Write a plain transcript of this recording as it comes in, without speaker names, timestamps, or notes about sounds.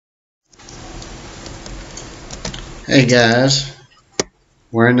Hey guys,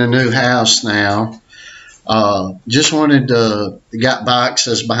 we're in the new house now. Just wanted to got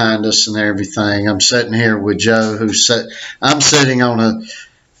boxes behind us and everything. I'm sitting here with Joe, I'm sitting on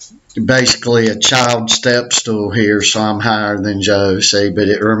basically a child step stool here, so I'm higher than Joe. See, but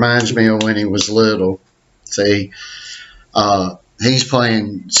it reminds me of when he was little. See, he's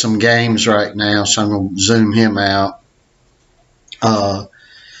playing some games right now, so I'm gonna zoom him out.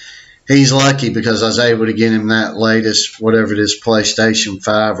 He's lucky because I was able to get him that latest, whatever it is, PlayStation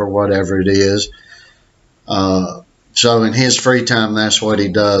 5 or whatever it is. So in his free time, that's what he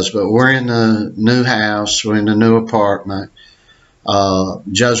does. But we're in the new house. We're in the new apartment.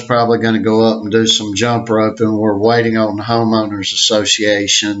 Joe's probably going to go up and do some jump roping. We're waiting on the Homeowners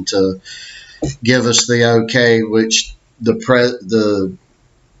Association to give us the okay, which the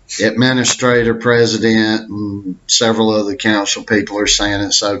administrator, president, and several other council people are saying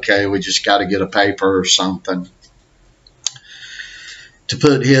it's okay. We just got to get a paper or something to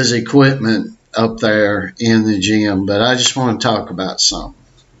put his equipment up there in the gym. But I just want to talk about something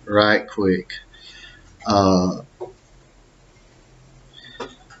right quick. The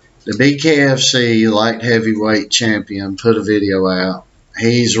BKFC light heavyweight champion put a video out.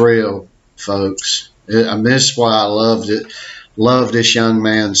 He's real, folks. This is why I loved it. Love this young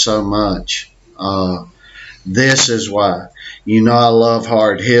man so much. This is why. You know I love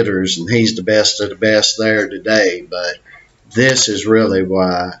hard hitters, and he's the best of the best there today. But this is really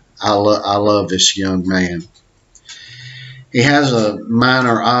why I love this young man. He has a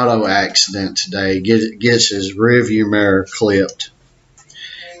minor auto accident today. Gets his rearview mirror clipped.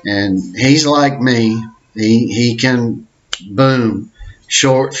 And he's like me. He can, boom,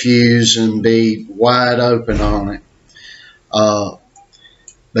 short fuse and be wide open on it.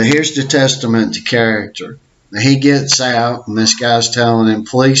 But here's the testament to character. He gets out, and this guy's telling him,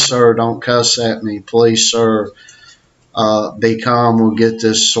 "Please, sir, don't cuss at me. Please, sir, be calm. We'll get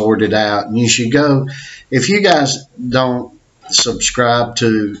this sorted out." And you should go. If you guys don't subscribe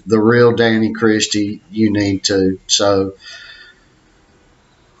to the real Danny Christie, you need to. So,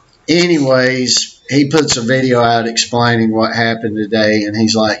 anyways, he puts a video out explaining what happened today, and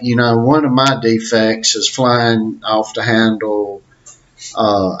he's like, one of my defects is flying off the handle.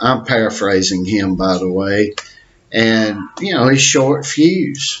 I'm paraphrasing him, by the way. And, he's short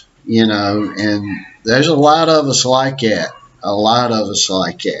fuse, and there's a lot of us like that. A lot of us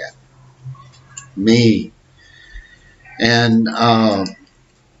like that. Me. And,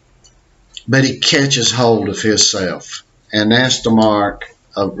 but he catches hold of himself, and that's the mark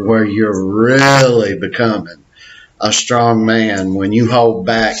of where you're really becoming a strong man, when you hold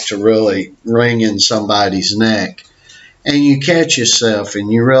back to really wringing somebody's neck, and you catch yourself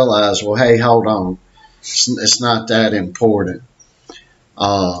and you realize, well, hey, hold on, it's not that important.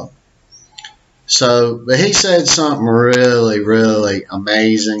 But he said something really, really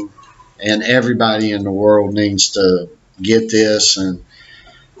amazing, and everybody in the world needs to get this and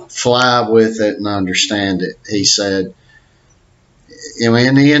fly with it and understand it. He said, in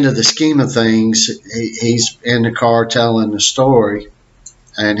the end of the scheme of things, he's in the car telling the story,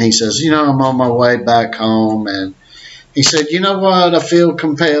 and he says, I'm on my way back home, and he said, you know what, I feel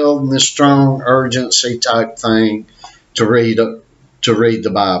compelled in this strong urgency type thing to read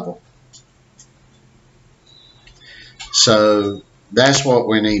the Bible. So that's what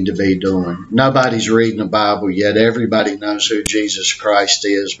we need to be doing. Nobody's reading the Bible yet. Everybody knows who Jesus Christ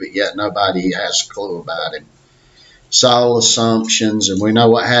is, but yet nobody has a clue about him. It's all assumptions, and we know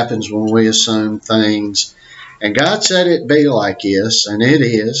what happens when we assume things. And God said it'd be like this, and it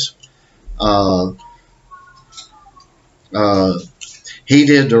is. He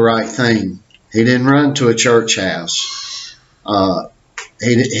did the right thing. He didn't run to a church house.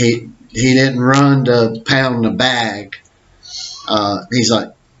 He didn't run to pound the bag. He's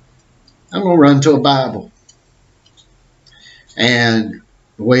like, I'm going to run to a Bible. And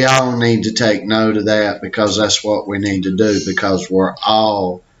we all need to take note of that, because that's what we need to do, because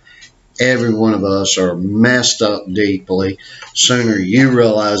every one of us are messed up deeply. Sooner you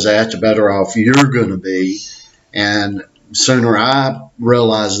realize that, the better off you're going to be. And sooner I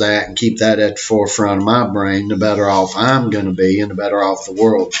realize that and keep that at the forefront of my brain, the better off I'm going to be, and the better off the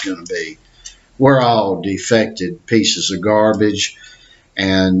world's going to be. We're all defected pieces of garbage.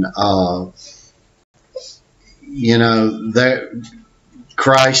 And,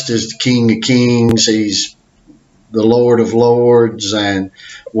 Christ is the King of Kings. He's the Lord of Lords, and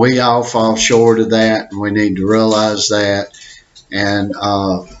we all fall short of that, and we need to realize that. And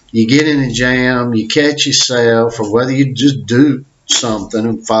you get in a jam, you catch yourself, or whether you just do something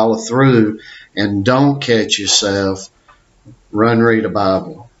and follow through and don't catch yourself, run read a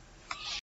Bible.